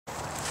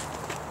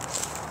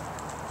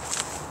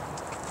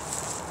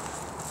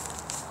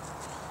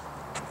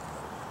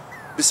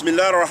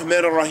Bismillah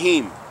ar-Rahman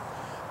ar-Rahim.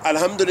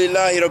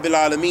 Alhamdulillahi Rabbil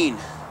Alameen.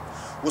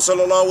 Wa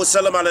sallallahu wa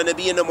sallam ala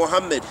nabiyyina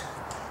Muhammad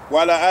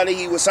wa ala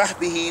alihi wa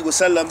sahbihi wa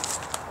sallam.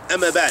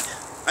 Amma ba'd.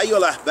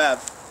 Ayyuhal ahbab.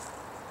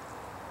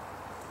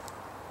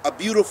 A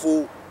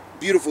beautiful,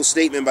 beautiful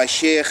statement by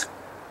Sheikh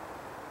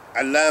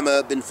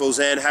Allama bin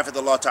Fawzan,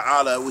 Hafidhullah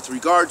Ta'ala, with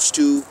regards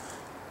to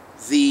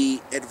the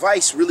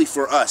advice really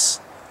for us.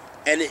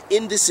 And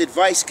in this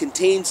advice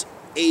contains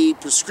a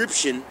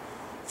prescription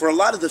for a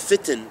lot of the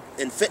fitan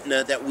and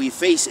fitna that we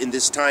face in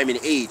this time and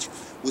age,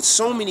 with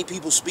so many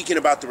people speaking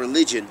about the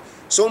religion,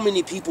 so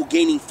many people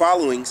gaining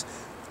followings,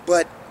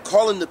 but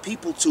calling the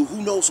people to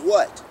who knows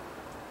what.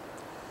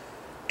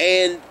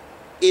 And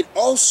it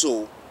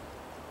also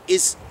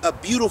is a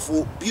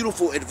beautiful,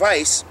 beautiful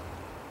advice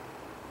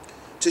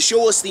to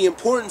show us the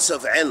importance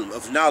of ilm,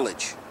 of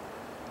knowledge,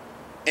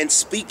 and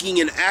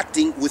speaking and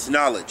acting with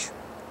knowledge.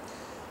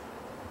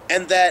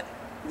 And that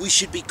we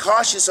should be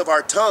cautious of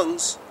our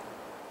tongues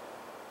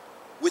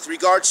with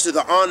regards to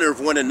the honor of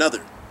one another,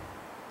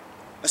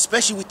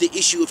 especially with the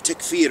issue of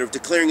takfir, of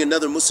declaring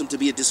another Muslim to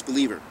be a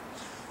disbeliever,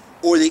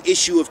 or the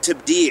issue of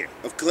tabdee,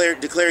 of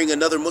declaring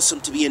another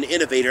Muslim to be an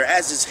innovator,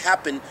 as has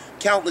happened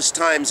countless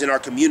times in our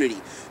community,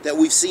 that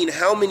we've seen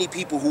how many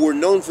people who were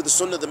known for the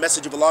sunnah, the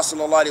message of Allah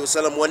sallallahu alaihi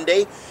wasallam, one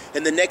day,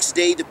 and the next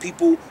day the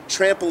people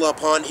trample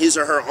upon his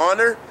or her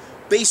honor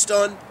based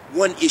on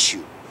one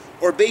issue,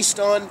 or based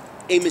on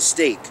a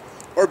mistake,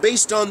 or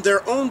based on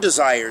their own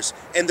desires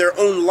and their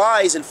own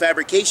lies and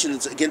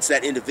fabrications against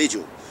that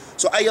individual.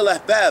 So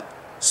ayyuhal ahbab,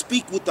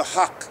 speak with the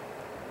haqq,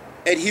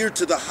 adhere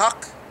to the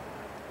haqq,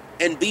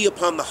 and be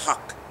upon the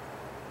haqq.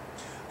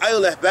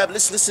 Ayyuhal ahbab,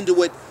 let's listen to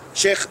what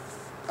Sheikh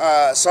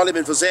Salih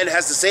bin Fawzan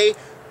has to say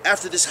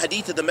after this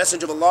hadith of the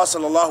Messenger of Allah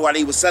sallallahu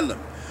alaihi wasallam.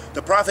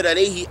 The Prophet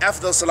alayhi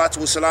afdal salatu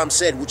wasalam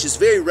said, which is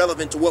very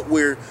relevant to what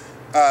we're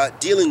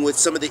dealing with,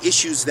 some of the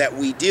issues that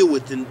we deal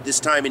with in this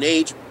time and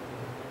age.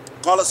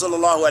 قال صلى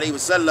الله عليه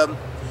وسلم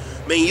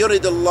من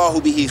يرد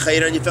الله به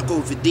خيرا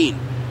يفقهه في الدين.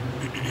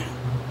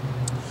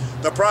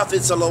 The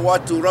Prophet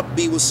salawatu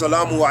rabbi wa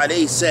salamu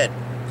alayhi said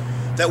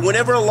that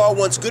whenever Allah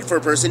wants good for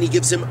a person, He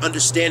gives him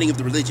understanding of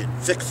the religion.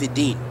 Fiqh fi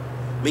deen.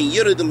 من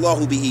يرد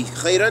الله به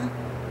خيرا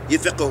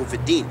يفقهه في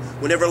الدين.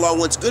 Whenever Allah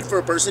wants good for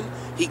a person,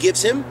 He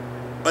gives him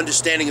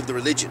understanding of the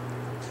religion.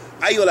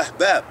 أيها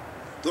الأحباب,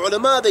 the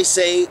ulama, they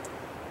say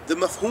the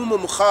mafhum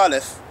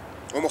mukhalif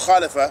or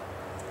mukhalifa,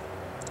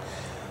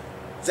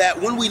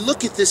 that when we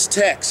look at this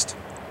text,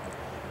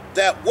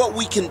 that what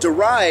we can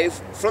derive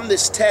from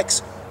this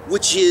text,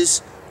 which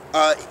is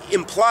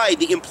implied,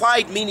 the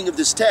implied meaning of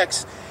this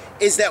text,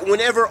 is that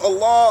whenever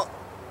Allah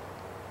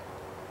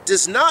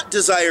does not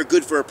desire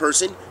good for a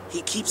person,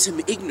 He keeps him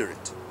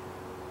ignorant.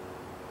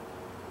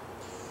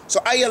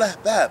 So ayyuhal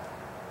ahbab,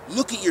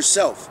 look at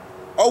yourself.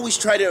 Always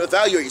try to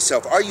evaluate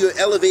yourself. Are you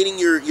elevating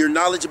your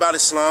knowledge about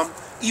Islam?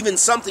 Even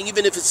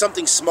if it's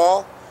something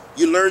small,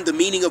 you learned the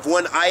meaning of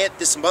one ayat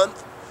this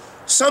month,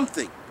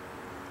 something.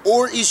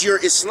 Or is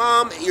your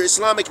Islam, your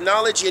Islamic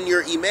knowledge and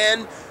your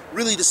iman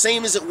really the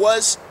same as it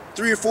was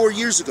 3 or 4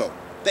 years ago?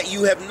 That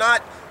you have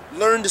not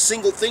learned a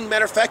single thing.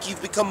 Matter of fact,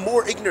 you've become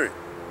more ignorant.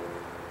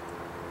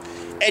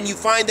 And you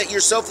find that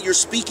yourself, that you're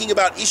speaking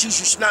about issues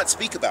you should not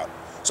speak about.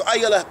 So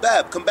ayyuhal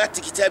ahbab, come back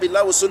to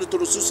Kitabillah wa Sunnatul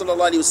Rasul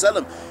sallallahu alaihi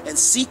wasallam and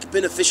seek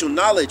beneficial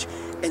knowledge,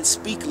 and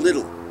speak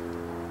little,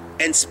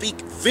 and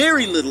speak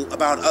very little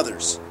about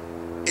others.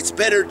 It's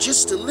better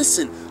just to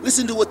listen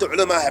to what the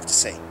ulama have to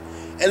say,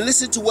 and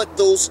listen to what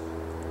those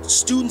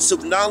students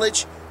of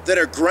knowledge that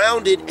are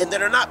grounded and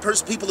that are not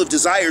people of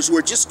desires, who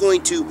are just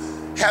going to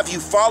have you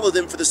follow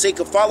them for the sake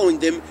of following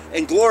them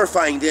and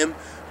glorifying them,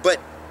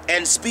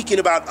 and speaking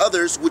about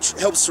others, which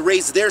helps to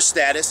raise their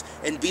status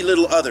and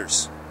belittle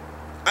others.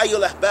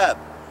 Ayyuhal ahbab,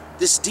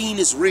 this deen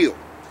is real.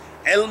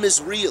 Ilm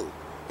is real.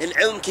 And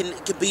ilm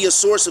can be a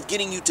source of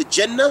getting you to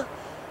Jannah,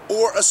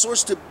 or a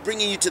source to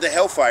bringing you to the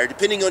hellfire,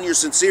 depending on your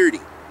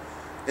sincerity.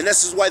 And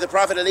this is why the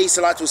Prophet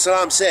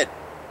ﷺ said,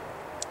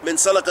 من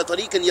سلك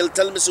طريقا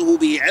يلتمسه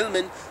به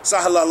علما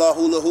سهل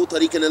الله له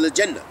طريقا إلى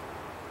الجنة.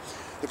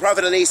 The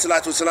Prophet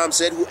ﷺ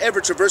said, whoever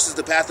traverses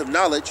the path of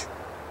knowledge,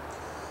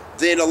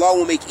 then Allah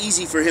will make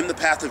easy for him the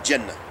path of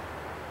Jannah.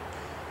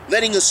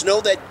 Letting us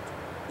know that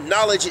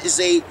knowledge is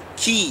a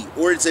key,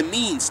 or it's a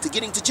means to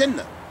getting to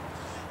Jannah.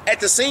 At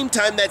the same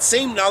time, that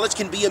same knowledge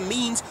can be a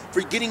means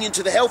for getting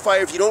into the hellfire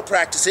if you don't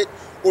practice it,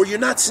 or you're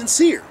not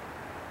sincere.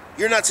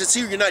 You're not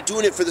sincere, you're not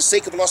doing it for the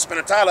sake of Allah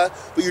subhanahu wa ta'ala,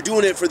 but you're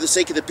doing it for the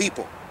sake of the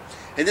people.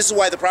 And this is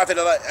why the Prophet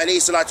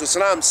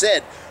ﷺ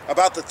said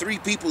about the 3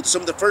 people,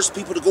 some of the first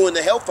people to go in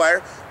the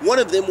hellfire, one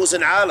of them was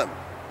an alim.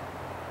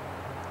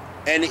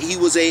 And he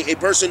was a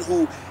person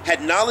who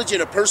had knowledge,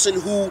 and a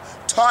person who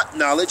taught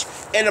knowledge,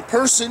 and a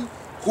person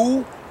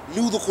who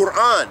knew the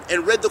Quran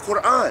and read the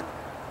Quran.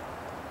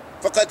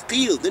 فَقَدْ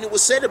قِيلَ, then it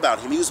was said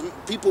about him,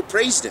 people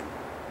praised him.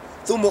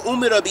 ثُمَّ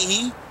أُمِرَ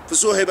بِهِ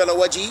فَسُحِبَ عَلَى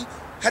وَجْهِهِ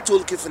حَتَّى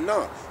أُلْقِيَ فِي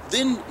النَّارِ.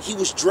 Then he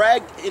was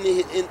dragged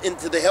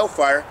into the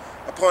hellfire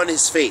upon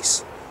his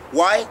face.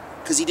 Why?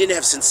 Because he didn't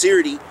have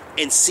sincerity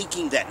in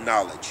seeking that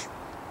knowledge.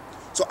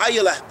 So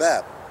ayyuhal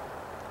ahbab,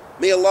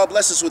 May Allah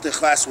bless us with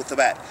ikhlas, with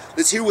thabat.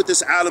 Let's hear what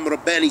this alim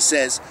Rabbani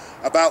says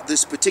about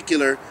this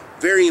particular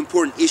very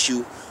important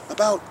issue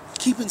about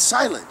keeping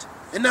silent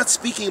and not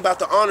speaking about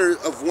the honor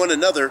of one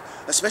another,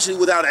 especially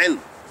without ilm.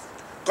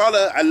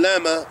 قال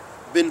علامة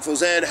بن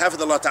فوزان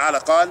حفظ الله تعالى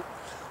قال: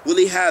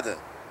 ولهذا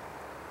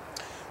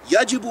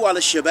يجب على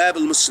الشباب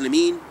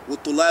المسلمين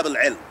والطلاب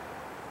العلم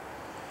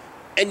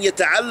أن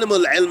يتعلموا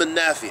العلم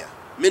النافع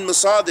من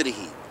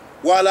مصادره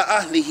وعلى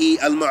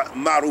أهله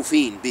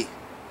المعروفين به،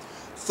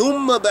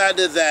 ثم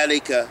بعد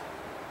ذلك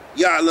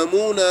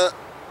يعلمون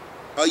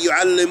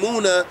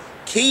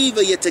كيف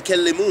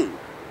يتكلمون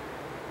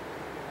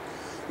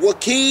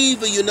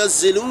وكيف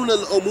ينزلون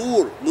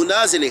الأمور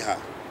منازلها،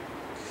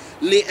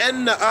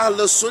 لأن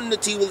أهل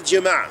السنة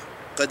والجماعة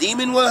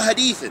قديم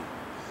وحديث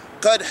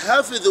قد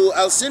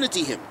حفظوا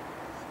ألسنتهم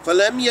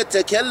فلم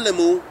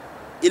يتكلموا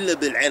إلا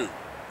بالعلم.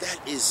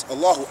 That is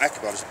Allahu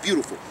Akbar. It's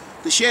beautiful.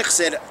 The Sheikh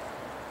said,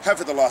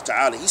 Hafidhullah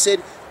Ta'ala, he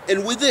said,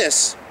 and with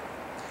this,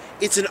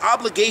 it's an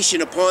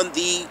obligation upon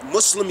the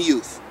Muslim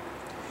youth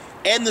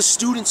and the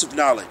students of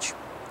knowledge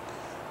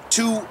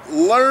to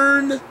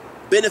learn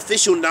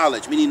beneficial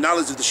knowledge, meaning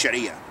knowledge of the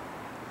Sharia,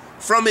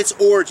 from its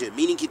origin,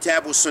 meaning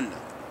Kitab wa Sunnah,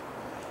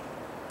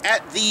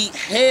 at the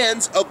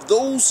hands of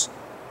those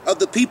of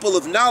the people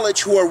of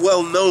knowledge who are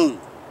well known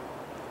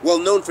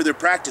for their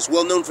practice,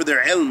 well known for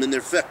their ilm and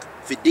their fiqh,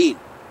 fi deen.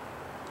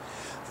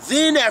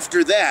 Then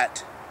after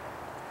that,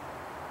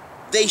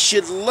 they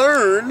should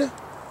learn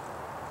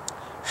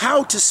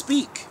how to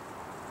speak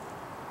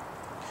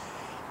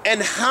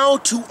and how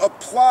to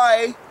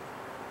apply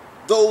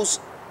those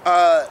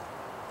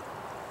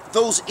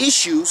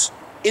issues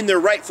in their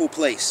rightful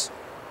place.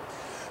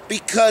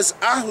 Because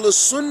Ahl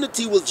Sunnah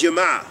wal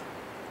Jama'ah,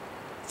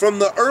 from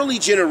the early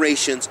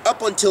generations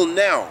up until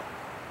now,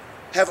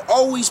 have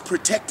always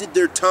protected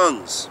their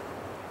tongues.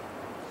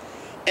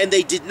 And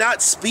they did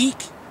not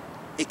speak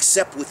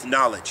except with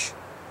knowledge.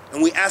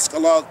 And we ask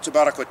Allah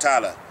Tabarak wa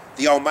Ta'ala,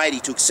 the Almighty,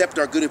 to accept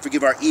our good and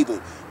forgive our evil.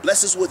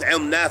 Bless us with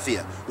ilm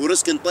nafiya, wa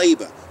rizqan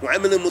tayyiba, wa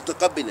amalan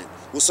mutaqabbilan.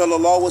 Wa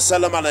sallallahu wa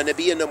sallam ala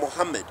nabiyyina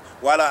Muhammad,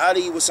 wa ala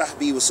alihi wa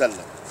sahbihi wa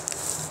sallam.